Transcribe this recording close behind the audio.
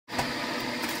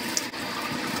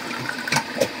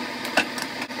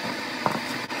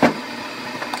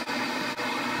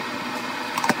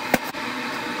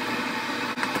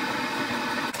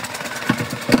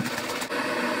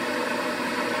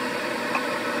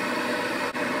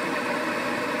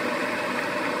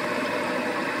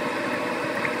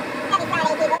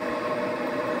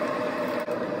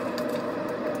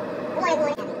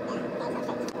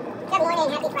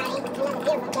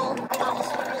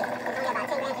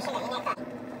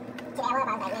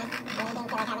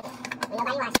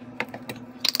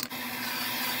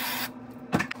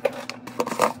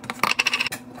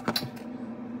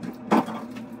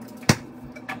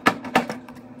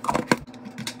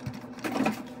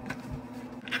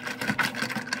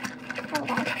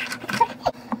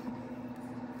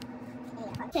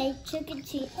trick or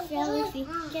treat, family feast,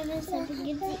 give us something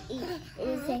good to eat.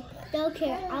 And they say, don't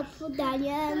care, I'll pull down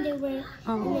your underwear.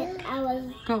 And then I was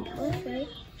afraid.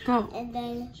 Go. And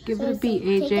then give it a beat,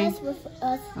 AJ. Take us with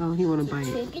us. Oh, he wanna bite.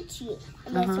 Trick or treat.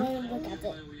 And that's when I look at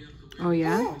it. Oh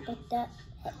yeah? Like that.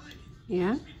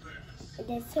 Yeah? And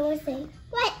then someone say,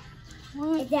 what?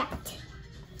 What is that?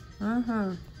 All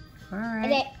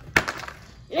right.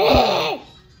 And then,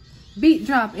 beat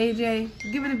drop, AJ.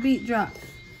 Give it a beat drop.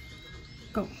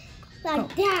 Go.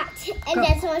 Like that. And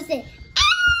then someone say,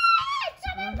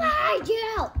 someone behind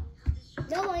you.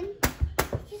 No one.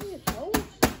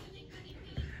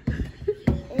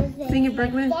 Sing it,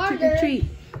 Brooklyn. Trick or treat.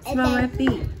 Smell my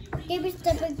feet. Give me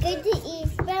something good to eat.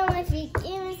 Smell my feet.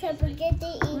 Give me something good to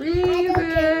eat. Breathe I don't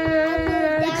care.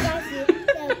 I'll pull down my feet.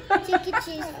 So, trick or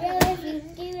treat. Smell my feet.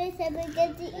 Give me something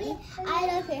good to eat. I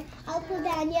don't care. I'll pull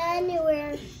down your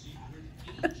underwear.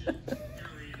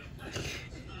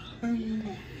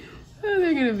 Oh,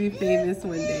 they're gonna be famous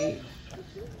one day.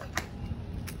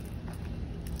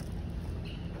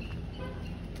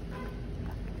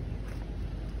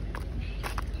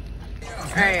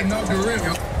 Alright,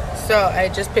 so I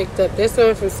just picked up this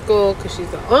one from school because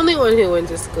she's the only one who went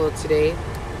to school today.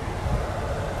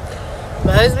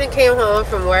 My husband came home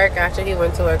from work after he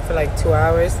went to work for like 2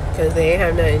 hours because they ain't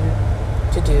have nothing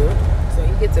to do. So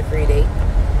he gets a free day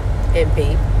and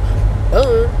pay.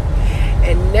 Boom.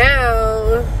 And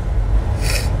now,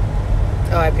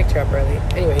 oh, I picked her up early.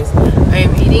 Anyways, I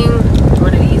am eating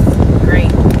one of these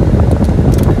great,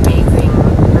 amazing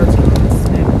protein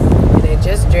snacks. And I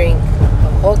just drank a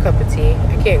whole cup of tea.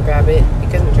 I can't grab it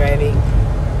because I'm driving,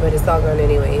 but it's all gone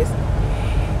anyways.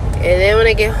 And then when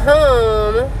I get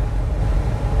home,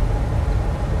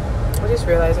 I just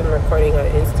realized I'm recording on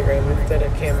Instagram instead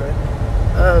of camera.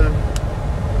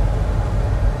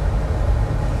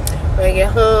 When I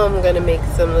get home, I'm gonna make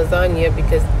some lasagna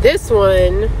because this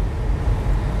one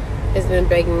has been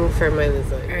begging for my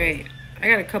lasagna. Alright, I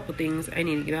got a couple things I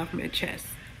need to get off my chest.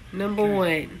 Number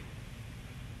one,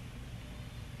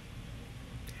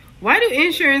 why do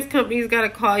insurance companies gotta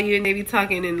call you and they be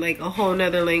talking in like a whole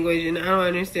nother language and I don't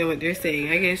understand what they're saying?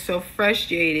 I get so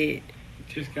frustrated.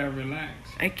 Just gotta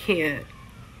relax. I can't.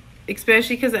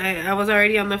 Especially because I was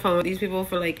already on the phone with these people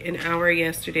for like an hour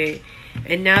yesterday.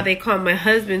 And now they call my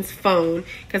husband's phone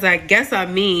because I guess I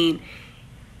mean.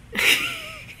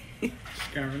 Just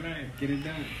gotta relax. Get it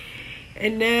done.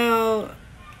 And now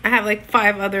I have like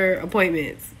 5 other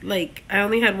appointments. Like I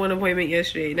only had 1 appointment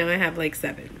yesterday. Now I have like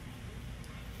 7.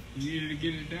 You needed to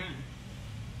get it done.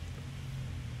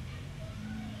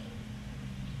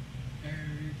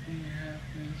 Everything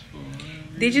happens for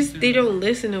a reason. They don't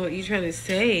listen to what you're trying to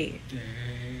say.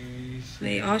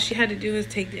 All she had to do was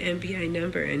take the MPI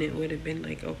number and it would have been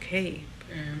like okay.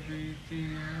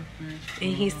 Everything happens for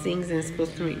And he sings and it's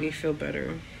supposed to make me feel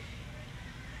better.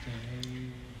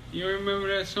 You remember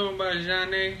that song by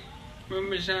Johnny?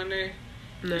 Remember Johnny?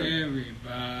 No.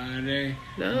 Everybody,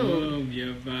 No. move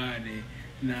your body.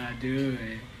 Not do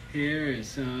it. Here is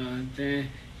something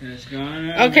that's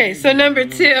gonna. Okay, so number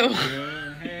 2.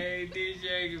 Hey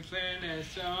DJ, you playing that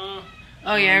song?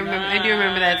 Oh yeah, I do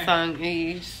remember that song.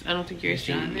 I don't think you're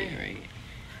singing it right.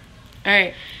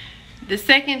 Alright. The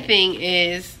second thing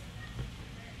is,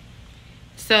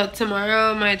 so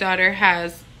tomorrow my daughter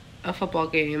has a football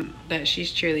game that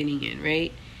she's cheerleading in,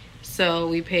 right? So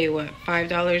we pay what,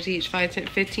 $5 each,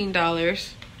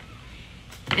 $15.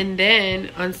 And then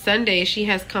on Sunday she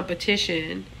has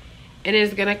competition and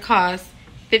it's gonna cost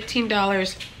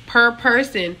 $15 per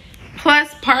person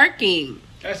plus parking.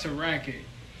 That's a racket.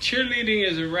 Cheerleading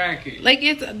is a racket. Like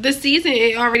it's the season,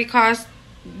 it already cost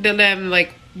them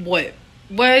like what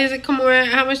is it? Come on,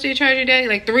 how much they charge your daddy?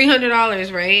 Like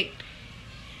 $300, right?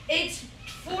 It's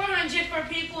 $400 for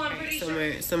people. I'm pretty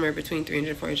sure. Somewhere between $300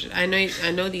 and $400.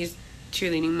 I know these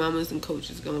cheerleading mamas and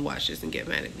coaches gonna watch this and get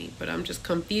mad at me, but I'm just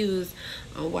confused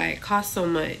on why it costs so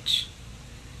much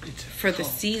for the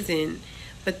season.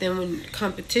 But then when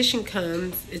competition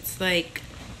comes, it's like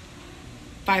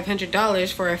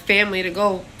 $500 for a family to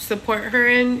go support her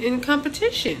in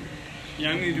competition.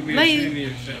 Y'all need to be like, ashamed of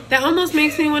yourself. That almost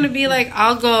makes me want to be like,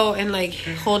 I'll go and like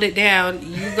hold it down.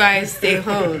 You guys stay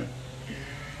home.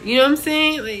 You know what I'm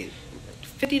saying? Like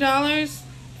 $50,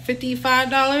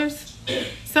 $55,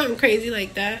 something crazy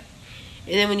like that.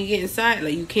 And then when you get inside,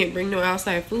 like you can't bring no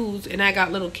outside foods. And I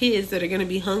got little kids that are gonna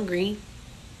be hungry.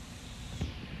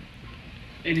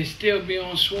 And it still be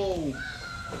on swole.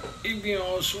 It be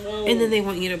on swole. And then they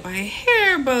want you to buy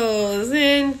hair bows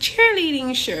and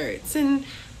cheerleading shirts and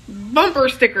bumper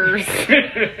stickers.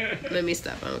 Let me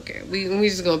stop. I don't care. We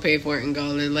just gonna pay for it and go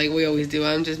like we always do.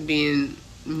 I'm just being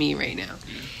me right now.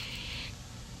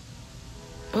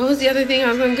 What was the other thing I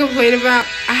was going to complain about?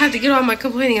 I had to get all my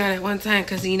complaining out at one time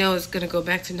because you know it's going to go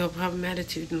back to no problem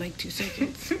attitude in like 2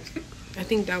 seconds. I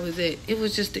think that was it. It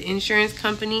was just the insurance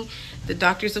company, the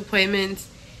doctor's appointments,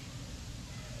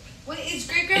 Wait, it's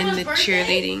great and grandma's the birthday?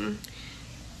 cheerleading.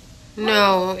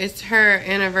 No, it's her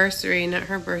anniversary, not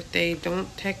her birthday.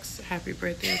 Don't text happy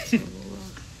birthday. It's so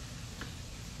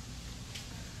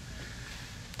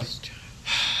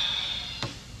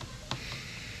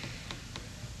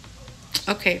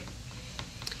okay.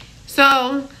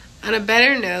 So, on a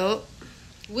better note,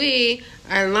 we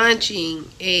are launching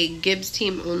a Gibbs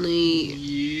team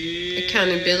only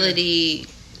accountability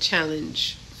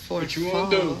challenge for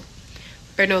fall,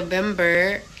 for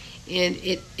November, and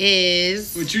it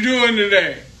is. What you doing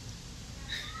today?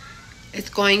 It's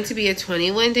going to be a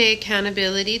 21-day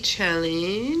accountability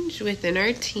challenge within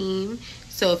our team.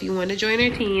 So if you want to join our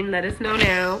team, let us know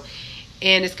now.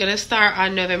 And it's going to start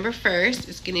on November 1st.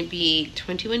 It's going to be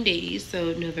 21 days.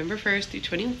 So November 1st through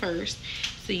 21st.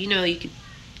 So you know you can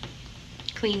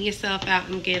clean yourself out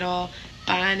and get all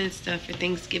fine and stuff for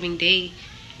Thanksgiving Day.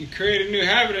 You create a new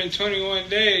habit in 21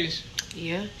 days.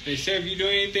 Yeah. They say if you do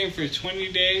anything for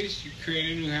 20 days, you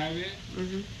create a new habit.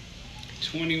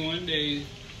 21 days.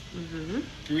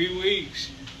 3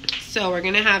 weeks. So we're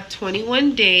going to have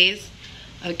 21 days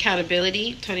of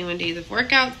accountability, 21 days of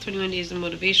workouts, 21 days of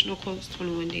motivational quotes,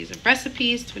 21 days of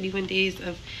recipes, 21 days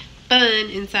of fun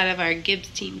inside of our Gibbs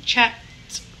team chat.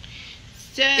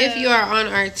 So if you are on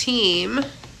our team,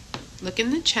 look in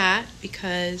the chat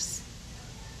because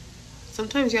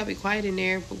sometimes y'all be quiet in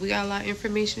there, but we got a lot of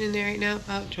information in there right now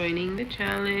about joining the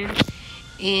challenge.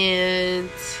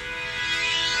 And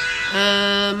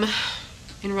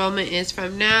enrollment is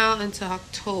from now until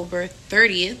October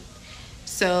 30th.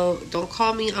 So don't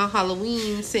call me on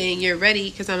Halloween saying you're ready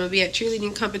because I'm going to be at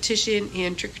cheerleading competition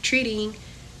and trick-or-treating.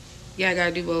 Yeah, I got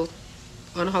to do both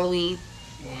on Halloween.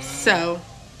 Wow. So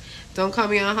don't call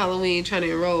me on Halloween trying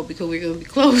to enroll because we're going to be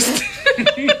closed.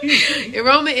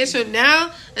 Enrollment is from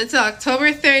now until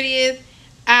October 30th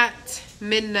at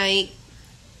midnight.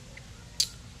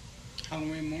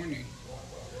 Halloween morning.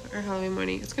 Or Halloween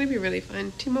morning. It's going to be really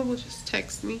fun. T-Mobile just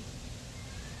texted me.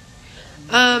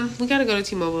 We got to go to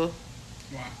T-Mobile.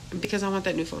 Wow. Because I want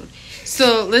that new phone.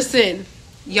 So listen,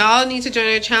 y'all need to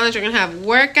join our challenge. We're gonna have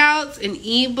workouts, an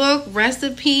ebook,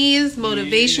 recipes,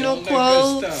 motivational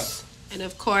quotes, and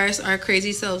of course our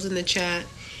crazy selves in the chat.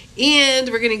 And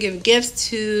we're gonna give gifts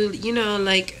to, you know,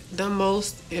 like the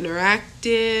most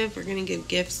interactive. We're gonna give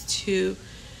gifts to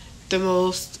the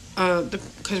most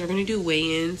because we're gonna do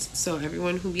weigh-ins. So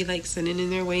everyone who be like sending in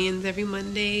their weigh-ins every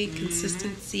Monday,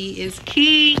 consistency is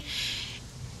key.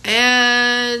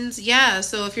 And yeah,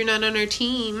 so if you're not on our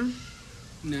team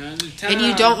Now's the time. and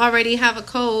you don't already have a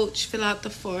coach, fill out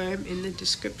the form in the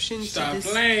description to this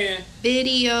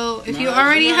video. If you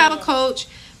already have a coach,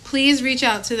 please reach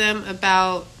out to them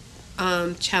about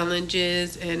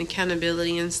challenges and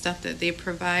accountability and stuff that they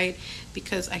provide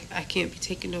because I can't be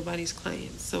taking nobody's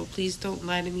clients. So please don't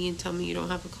lie to me and tell me you don't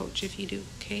have a coach if you do,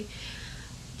 okay?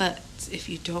 But if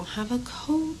you don't have a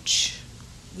coach,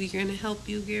 we're going to help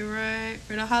you get right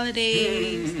for the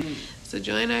holidays. So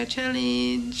join our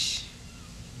challenge.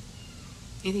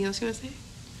 Anything else you want to say?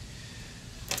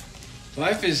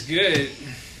 Life is good.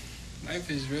 Life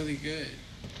is really good.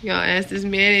 Y'all asked this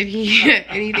man if he had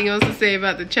anything else to say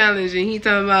about the challenge, and he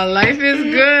talking about life is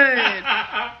good.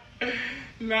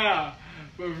 Nah,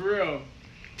 but for real,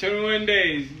 21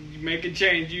 days, you make a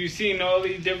change. You've seen all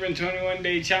these different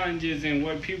 21-day challenges and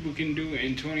what people can do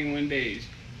in 21 days.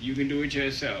 You can do it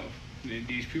yourself.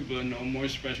 These people are no more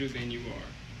special than you are.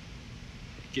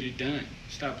 Get it done.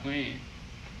 Stop playing.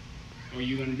 Or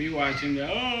you're going to be watching the,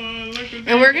 oh, look at that.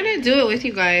 And we're going to do it with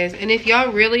you guys. And if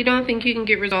y'all really don't think you can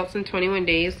get results in 21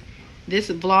 days,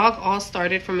 this vlog all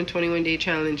started from a 21-day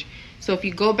challenge. So if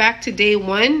you go back to day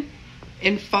 1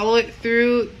 and follow it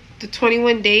through the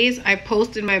 21 days, I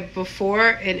posted my before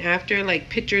and after, like,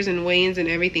 pictures and weigh-ins and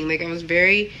everything. Like, I was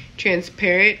very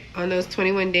transparent on those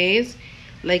 21 days.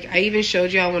 Like, I even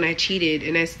showed y'all when I cheated,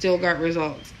 and I still got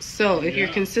results. So, if you're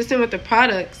consistent with the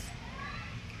products,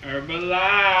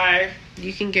 Herbalife,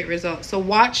 you can get results. So,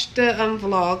 watch the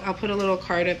vlog. I'll put a little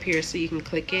card up here so you can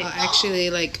click it. Actually,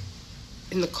 like,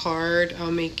 in the card,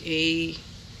 I'll make a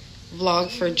vlog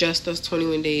for just those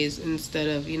 21 days instead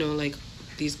of, you know, like,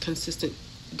 these consistent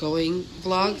going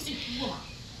vlogs.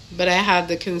 But I have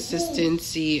the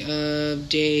consistency of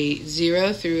day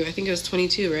 0 through, I think it was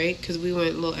 22, right? Because we went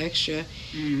a little extra.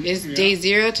 It's day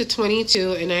 0 to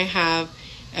 22, and I have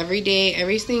every day,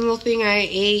 every single thing I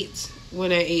ate,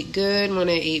 when I ate good, when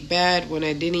I ate bad, when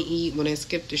I didn't eat, when I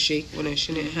skipped a shake, when I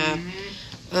shouldn't have.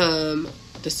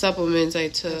 the supplements I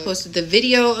took. I posted the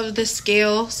video of the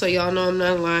scale, so y'all know I'm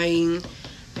not lying.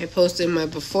 I posted my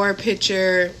before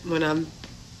picture when I'm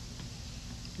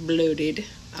bloated,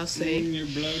 I'll say. You're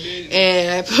bloated.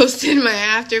 And I posted my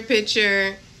after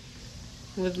picture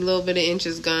with a little bit of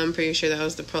inches gone. I'm pretty sure that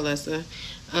was the MELISA.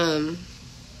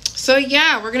 So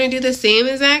yeah, we're gonna do the same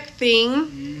exact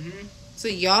thing, so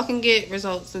y'all can get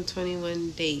results in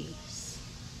 21 days.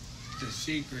 The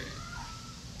secret.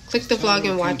 Click the vlog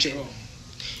and watch control. it.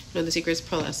 No, the secret is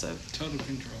MELISA. Total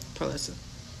control. MELISA.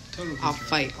 Total control. I'll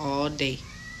fight all day.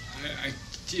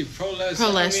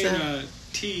 MELISA.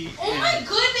 T. Oh my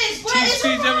goodness! What is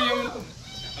wrong?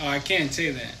 Oh, I can't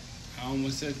say that. I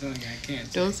almost said something I can't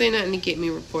say. Don't say nothing to get me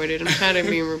reported. I'm tired of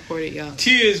being reported, y'all.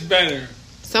 T is better.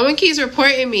 Someone keeps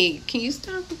reporting me. Can you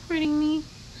stop reporting me?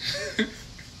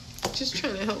 Just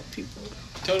trying to help people.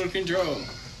 Total control.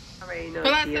 Already know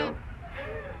deal.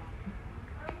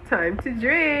 Time to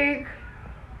drink.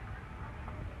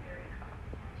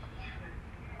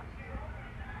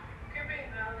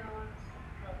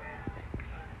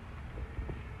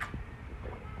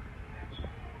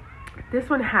 This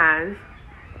one has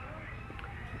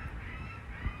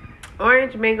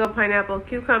orange, mango, pineapple,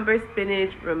 cucumber,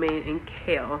 spinach, romaine, and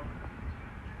kale.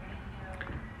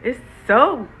 It's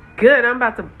so good. I'm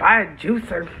about to buy a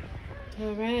juicer.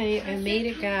 All right, I made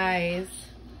it, guys.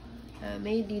 I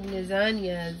made the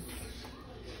lasagnas.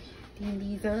 The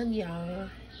lasagna.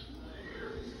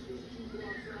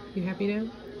 You happy now?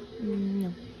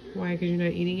 No. Why? Because you're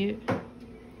not eating it?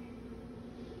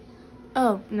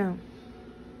 Oh, no.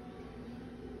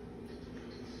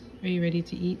 Are you ready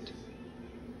to eat?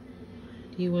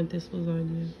 Do you want this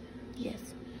lasagna?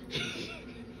 Yes.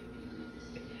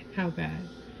 How bad?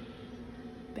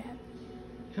 Bad.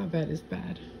 How bad is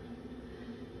bad?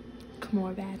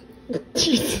 More bad.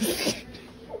 It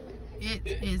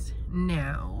is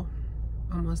now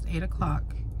almost 8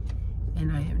 o'clock,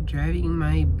 and I am driving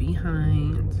my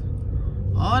behind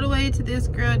all the way to this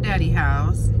girl daddy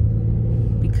house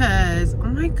because, oh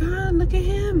my God, look at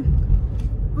him.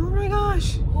 Oh my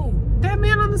gosh. Oh. That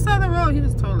man on the side of the road, he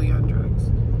was totally on drugs.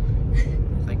 He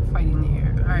was like fighting the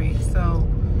air. Alright, so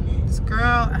this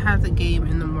girl has a game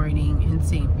in the morning in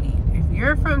St. Pete. If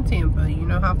you're from Tampa, you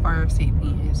know how far St.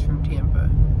 Pete is from Tampa.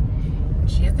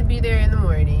 She has to be there in the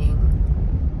morning.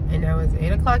 And now it's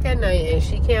 8 o'clock at night and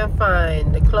she can't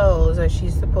find the clothes that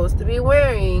she's supposed to be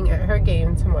wearing at her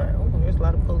game tomorrow. Oh, there's a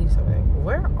lot of police over there.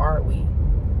 Where are we?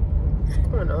 What's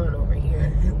going on over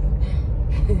here?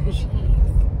 Jeez.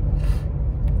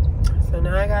 So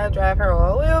now I gotta drive her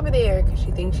all the way over there because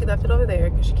she thinks she left it over there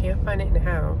because she can't find it in the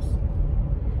house.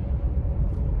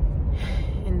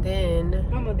 And then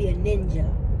I'm gonna be a ninja.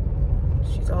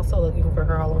 she's also looking for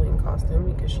her Halloween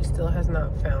costume because she still has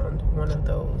not found one of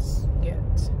those yet.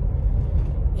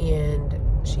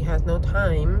 And she has no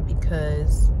time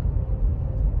because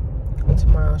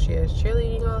tomorrow she has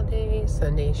cheerleading all day,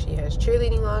 Sunday she has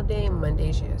cheerleading all day,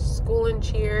 Monday she has school and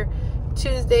cheer,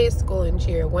 Tuesday school and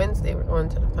cheer, Wednesday we're going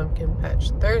to the pumpkin patch,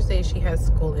 Thursday she has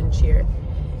school and cheer,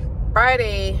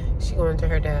 Friday she going to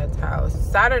her dad's house,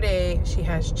 Saturday she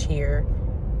has cheer,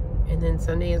 and then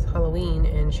Sunday is Halloween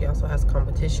and she also has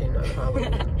competition on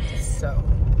Halloween. So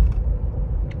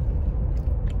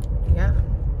yeah,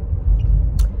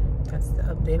 that's the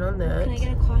update on that. Can I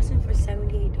get a costume for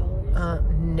 $78?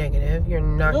 Negative. You're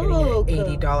not gonna get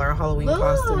an $80 Halloween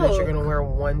costume that you're gonna wear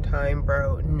one time,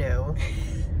 bro. No.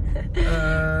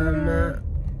 I'm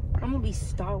gonna be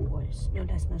Star Wars. No,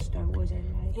 that's not Star Wars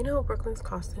anyway. You know, Brooklyn's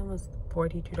costume was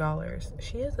 $42.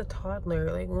 She is a toddler.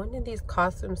 Like, when did these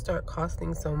costumes start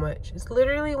costing so much? It's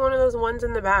literally one of those ones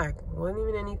in the back. It wasn't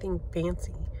even anything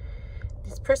fancy.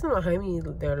 This person behind me,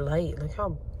 they're light. Look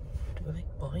how they're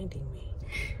like blinding me.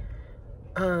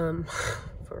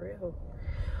 For real.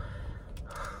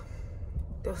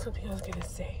 There was something I was gonna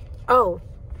say. Oh,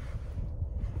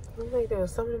 it was like there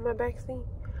was something in my backseat.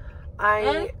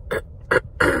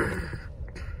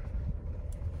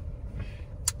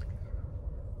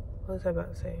 What was I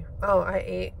about to say? Oh,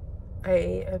 I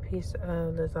ate a piece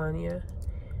of lasagna.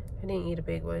 I didn't eat a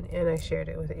big one, and I shared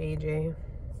it with AJ.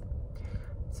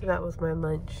 So that was my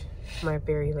lunch, my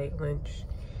very late lunch.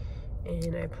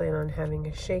 And I plan on having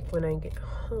a shake when I get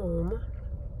home.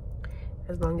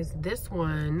 As long as this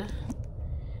one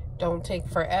don't take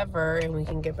forever and we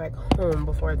can get back home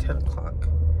before 10 o'clock.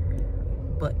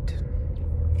 But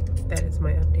that is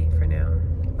my update for now.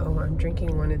 Oh, I'm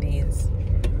drinking one of these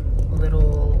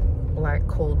little black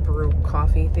cold brew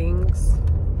coffee things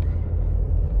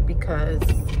because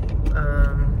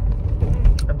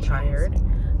I'm tired.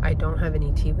 I don't have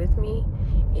any tea with me,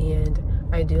 and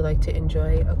I do like to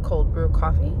enjoy a cold brew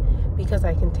coffee because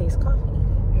I can taste coffee.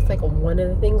 It's like one of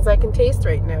the things I can taste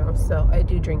right now. So I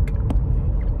do drink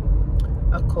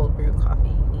a cold brew coffee.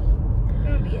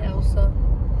 It would be Elsa.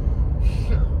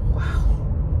 Wow.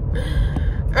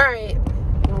 Alright.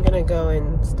 I'm gonna go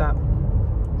and stop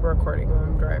recording while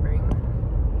I'm driving.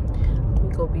 Let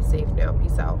me go be safe now.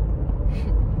 Peace out.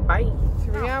 Bye.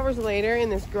 3 hours later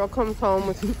and this girl comes home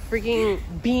with freaking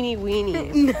beanie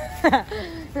weenies.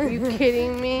 Are you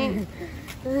kidding me?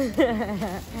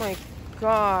 Oh my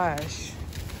gosh.